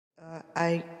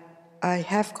I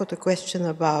have got a question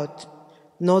about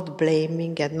not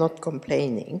blaming and not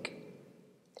complaining.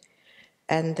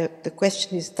 And the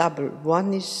question is double.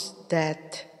 One is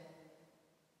that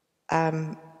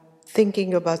I'm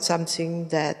thinking about something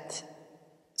that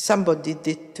somebody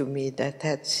did to me that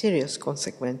had serious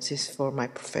consequences for my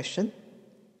profession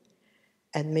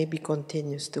and maybe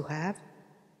continues to have,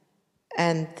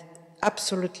 and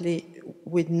absolutely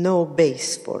with no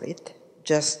base for it,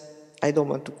 just I don't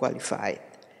want to qualify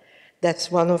it.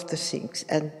 That's one of the things.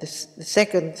 And the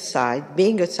second side,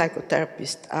 being a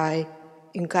psychotherapist, I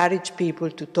encourage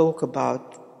people to talk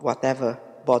about whatever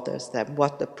bothers them,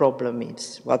 what the problem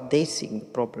is, what they think the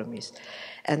problem is.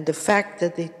 And the fact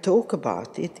that they talk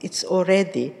about it, it's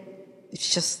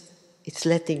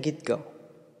letting it go,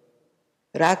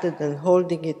 rather than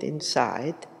holding it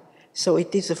inside. So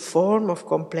it is a form of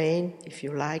complaint, if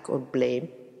you like, or blame,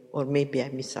 or maybe I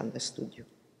misunderstood you.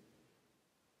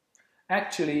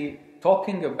 Actually,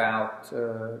 talking about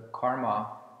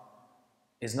karma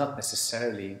is not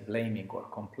necessarily blaming or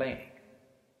complaining.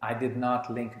 I did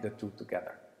not link the two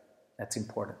together. That's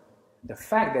important. The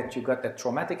fact that you got that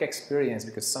traumatic experience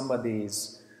because somebody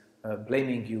is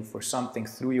blaming you for something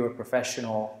through your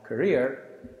professional career,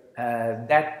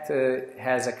 that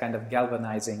has a kind of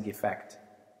galvanizing effect.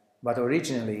 But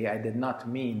originally, I did not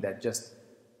mean that just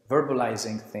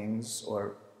verbalizing things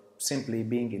or simply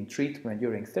being in treatment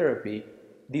during therapy,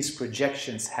 these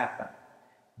projections happen.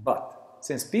 But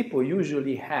since people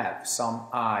usually have some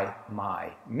I,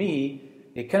 my, me,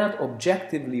 they cannot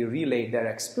objectively relate their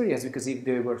experience, because if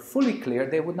they were fully clear,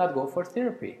 they would not go for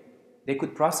therapy. They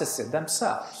could process it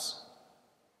themselves.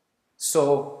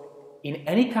 So in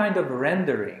any kind of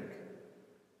rendering,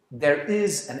 there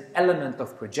is an element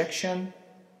of projection,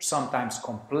 sometimes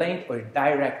complaint, or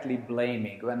directly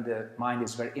blaming when the mind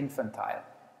is very infantile.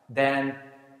 Then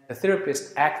the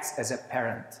therapist acts as a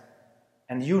parent.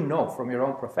 And you know from your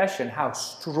own profession how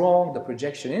strong the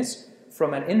projection is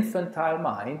from an infantile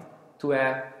mind to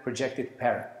a projected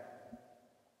parent.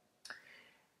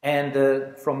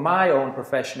 And from my own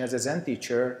profession as a Zen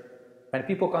teacher, when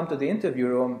people come to the interview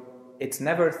room, it's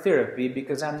never therapy,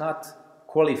 because I'm not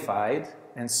qualified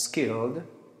and skilled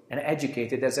and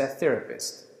educated as a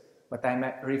therapist, but I'm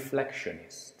a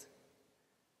reflectionist.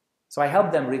 So I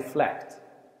help them reflect.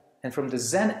 And from the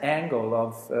Zen angle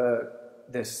of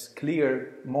this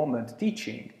clear moment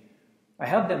teaching, I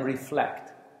help them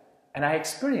reflect. And I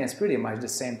experience pretty much the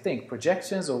same thing,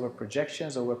 projections over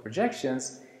projections over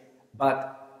projections,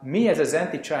 but me as a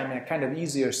Zen teacher, I'm in a kind of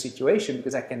easier situation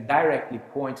because I can directly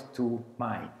point to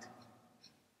mind.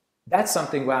 That's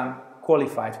something where I'm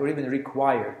qualified or even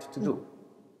required to do.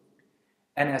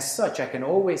 And as such, I can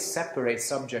always separate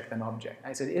subject and object.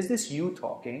 I said, is this you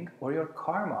talking or your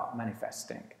karma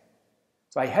manifesting?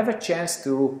 So I have a chance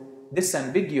to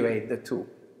disambiguate the two.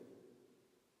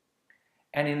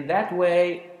 And in that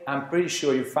way, I'm pretty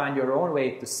sure you find your own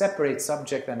way to separate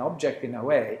subject and object in a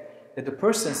way that the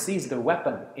person sees the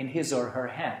weapon in his or her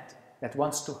hand that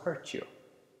wants to hurt you.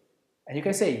 And you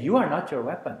can say, you are not your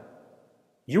weapon.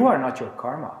 You are not your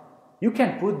karma. You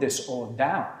can put this all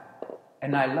down.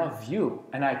 And I love you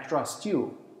and I trust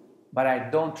you, but I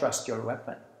don't trust your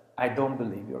weapon. I don't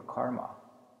believe your karma.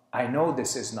 I know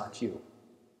this is not you.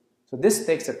 So this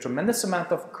takes a tremendous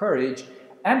amount of courage,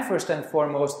 and first and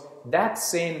foremost, that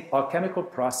same alchemical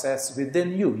process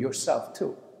within you, yourself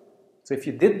too. So if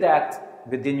you did that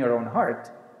within your own heart,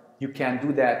 you can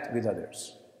do that with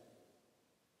others.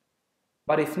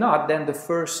 But if not, then the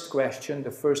first question,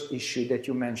 the first issue that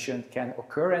you mentioned can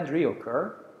occur and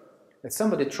reoccur, that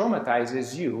somebody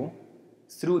traumatizes you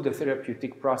through the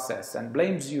therapeutic process and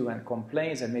blames you and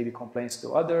complains and maybe complains to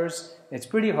others. It's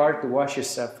pretty hard to wash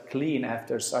yourself clean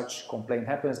after such complaint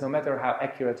happens, no matter how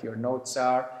accurate your notes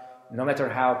are, no matter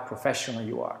how professional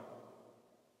you are.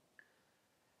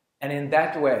 And in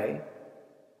that way,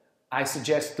 I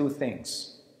suggest two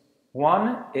things.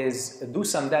 One is do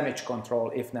some damage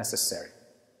control if necessary.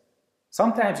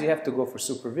 Sometimes you have to go for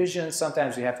supervision,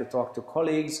 sometimes you have to talk to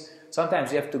colleagues,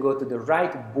 sometimes you have to go to the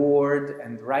right board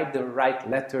and write the right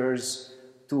letters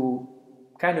to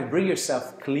kind of bring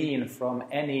yourself clean from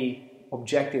any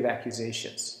objective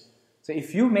accusations. So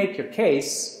if you make your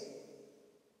case,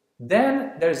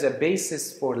 then there's a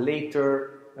basis for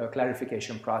later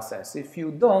clarification process. If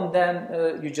you don't,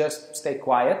 then you just stay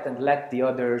quiet and let the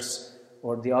others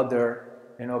or the other,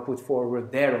 put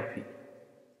forward their opinion.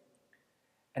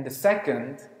 And the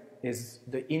second is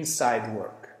the inside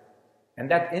work. And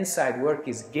that inside work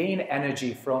is gain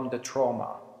energy from the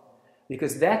trauma.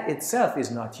 Because that itself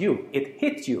is not you. It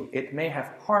hit you. It may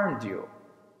have harmed you.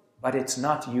 But it's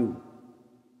not you.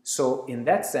 So in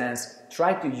that sense,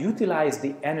 try to utilize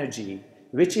the energy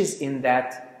which is in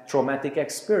that traumatic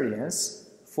experience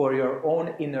for your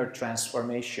own inner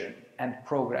transformation and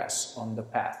progress on the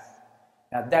path.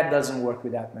 Now that doesn't work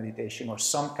without meditation or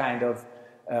some kind of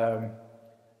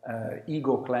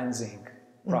ego cleansing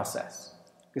process.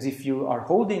 Because if you are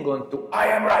holding on to, I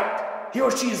am right, he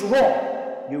or she is wrong,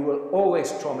 you will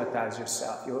always traumatize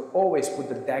yourself. You will always put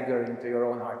the dagger into your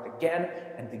own heart again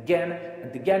and again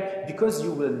and again, because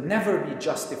you will never be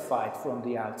justified from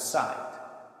the outside.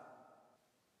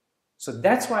 So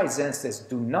that's why Zen says,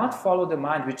 do not follow the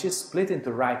mind which is split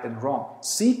into right and wrong.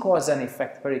 See cause and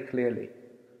effect very clearly.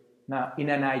 Now, in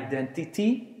an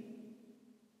identity,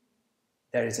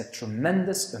 there is a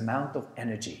tremendous amount of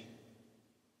energy.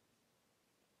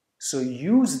 So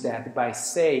use that by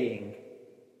saying,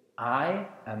 I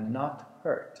am not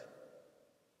hurt.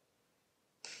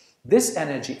 This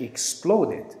energy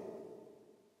exploded.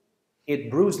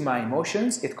 It bruised my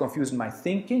emotions, it confused my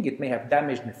thinking, it may have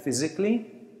damaged me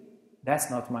physically. That's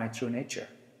not my true nature.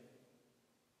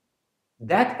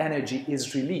 That energy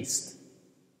is released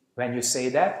when you say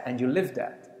that and you live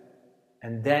that.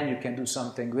 And then you can do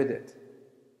something with it.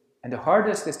 And the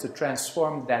hardest is to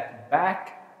transform that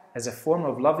back as a form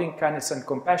of loving kindness and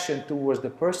compassion towards the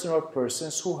person or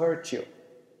persons who hurt you.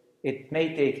 It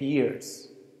may take years.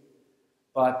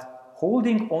 But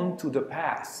holding on to the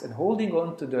past and holding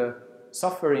on to the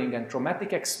suffering and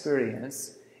traumatic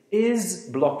experience is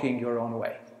blocking your own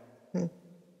way.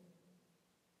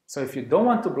 So if you don't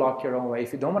want to block your own way,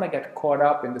 if you don't want to get caught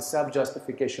up in the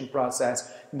self-justification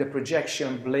process, in the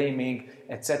projection, blaming,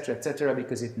 etc.,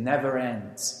 because it never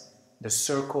ends. The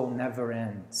circle never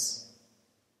ends.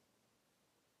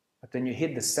 But when you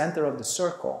hit the center of the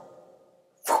circle,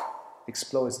 it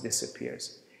explodes,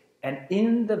 disappears. And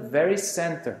in the very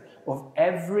center of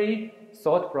every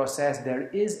thought process, there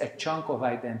is a chunk of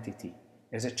identity.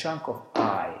 There's a chunk of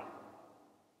I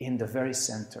in the very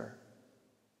center.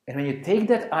 And when you take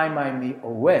that I, my, me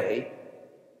away,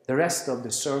 the rest of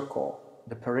the circle,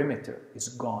 the perimeter, is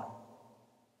gone.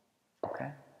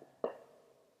 Okay?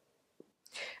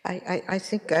 I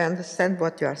think I understand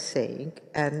what you are saying,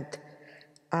 and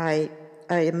I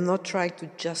am not trying to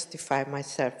justify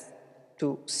myself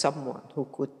to someone who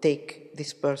could take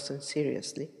this person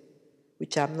seriously,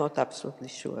 which I'm not absolutely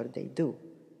sure they do.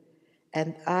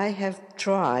 And I have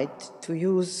tried to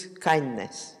use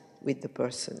kindness with the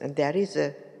person, and there is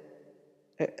a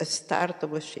start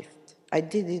of a shift. I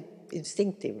did it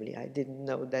instinctively. I didn't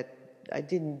know that. I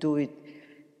didn't do it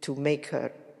to make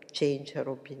her change her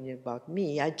opinion about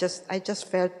me. I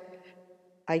just felt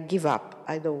I give up.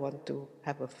 I don't want to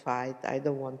have a fight. I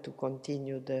don't want to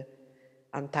continue the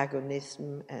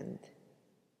antagonism. And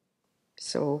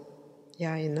so,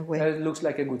 yeah, in a way. It looks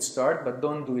like a good start, but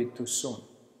don't do it too soon.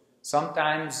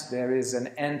 Sometimes there is an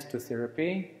end to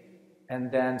therapy, and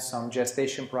then some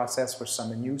gestation process for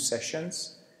some new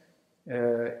sessions.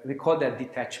 We call that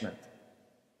detachment.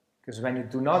 Because when you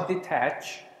do not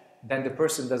detach, then the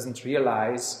person doesn't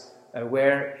realize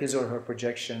where his or her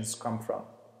projections come from.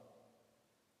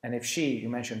 And if she, you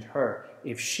mentioned her,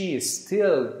 if she is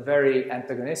still very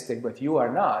antagonistic, but you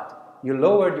are not, you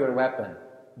lowered your weapon,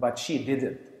 but she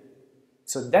didn't.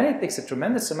 So then it takes a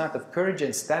tremendous amount of courage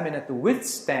and stamina to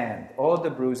withstand all the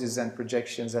bruises and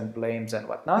projections and blames and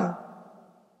whatnot,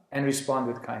 and respond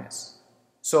with kindness.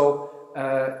 So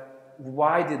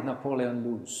why did Napoleon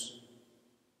lose?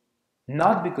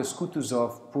 Not because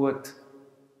Kutuzov put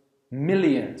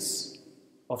millions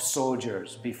of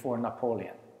soldiers before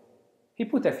Napoleon. He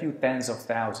put a few tens of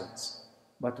thousands.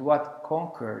 But what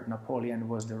conquered Napoleon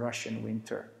was the Russian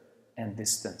winter and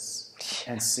distance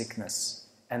and sickness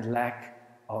and lack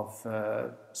of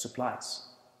supplies.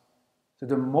 So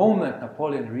the moment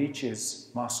Napoleon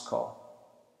reaches Moscow,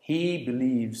 he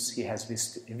believes he has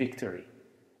victory.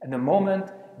 And the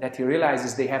moment that he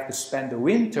realizes they have to spend the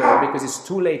winter because it's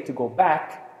too late to go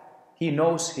back, he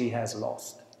knows he has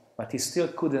lost. But he still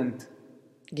couldn't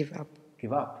give up.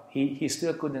 He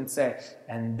still couldn't say.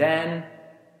 And then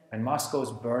when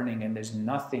Moscow's burning and there's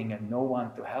nothing and no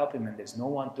one to help him and there's no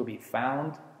one to be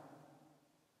found,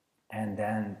 and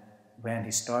then when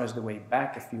he starts the way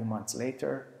back a few months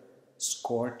later,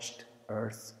 scorched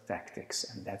earth tactics,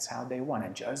 and that's how they won.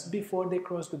 And just before they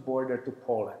crossed the border to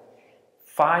Poland,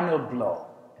 final blow,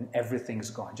 and everything's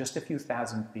gone. Just a few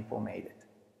thousand people made it.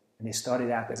 And they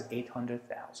started out as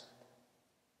 800,000.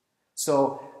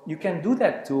 So you can do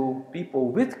that to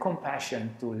people with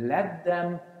compassion, to let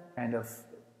them kind of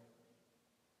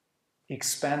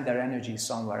expand their energy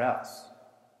somewhere else.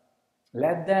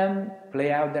 Let them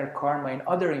play out their karma in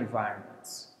other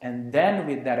environments. And then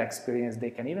with that experience, they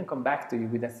can even come back to you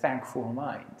with a thankful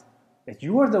mind that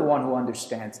you are the one who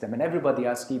understands them and everybody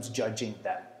else keeps judging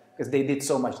them because they did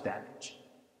so much damage.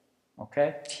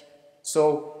 Okay?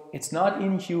 So it's not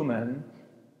inhuman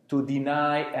to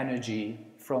deny energy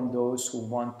from those who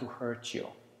want to hurt you.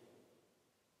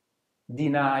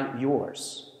 Deny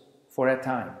yours for a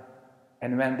time.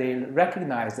 And when they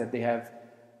recognize that they have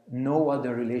no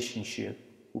other relationship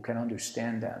who can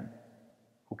understand them,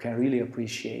 who can really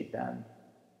appreciate them,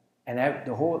 and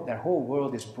their whole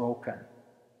world is broken,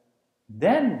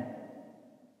 then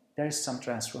there is some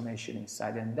transformation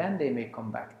inside, and then they may come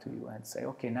back to you and say,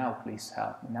 okay, now please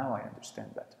help me, now I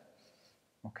understand better.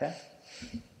 Okay?